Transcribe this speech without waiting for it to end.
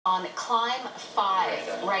On climb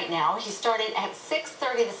 5 right now. He started at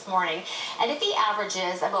 6:30 this morning, and if he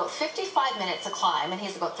averages about 55 minutes a climb, and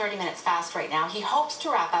he's about 30 minutes fast right now, he hopes to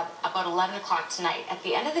wrap up about 11 o'clock tonight. At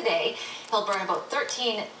the end of the day, he'll burn about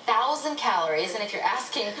 13,000 calories, and if you're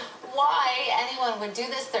asking why anyone would do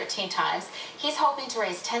this 13 times, he's hoping to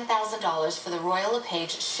raise $10,000 for the Royal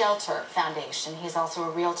LePage Shelter Foundation. He's also a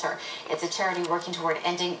realtor. It's a charity working toward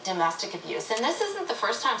ending domestic abuse. And this isn't the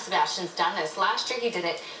first time Sebastian's done this. Last year he did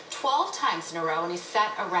it 12 times in a row, and he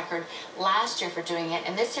set a record last year for doing it.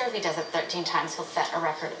 And this year, if he does it 13 times, he'll set a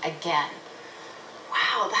record again.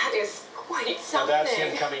 Wow, that is quite something. Now that's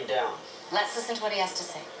him coming down. Let's listen to what he has to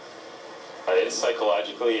say.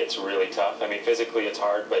 Psychologically, it's really tough. I mean, physically, it's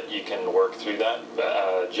hard, but you can work through that.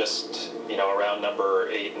 Just, around number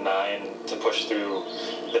 8 and 9 to push through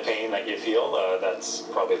the pain that you feel, that's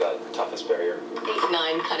probably the toughest barrier. 8 and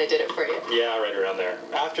 9 kind of did it for you. Yeah, right around there.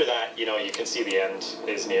 After that, you can see the end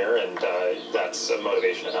is near, and that's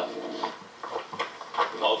motivation enough.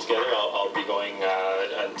 Altogether, I'll be going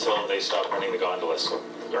until they stop running the gondolas, so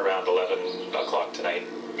around 11 o'clock tonight.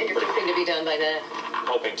 And you're hoping to be done by then?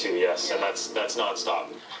 Hoping to, yes, and that's non-stop.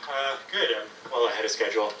 Good. I'm well ahead of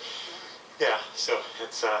schedule. Yeah, so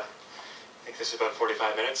it's I think this is about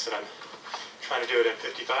 45 minutes, and I'm trying to do it in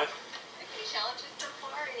 55. Any challenges so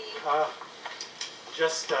far?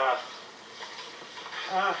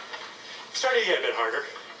 Starting to get a bit harder.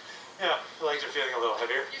 Yeah, the legs are feeling a little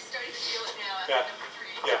heavier. You're starting to feel it now Yeah. number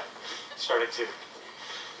 3. Yeah, starting to.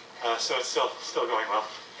 So it's still going well.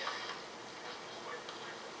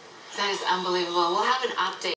 That is unbelievable. We'll have an update.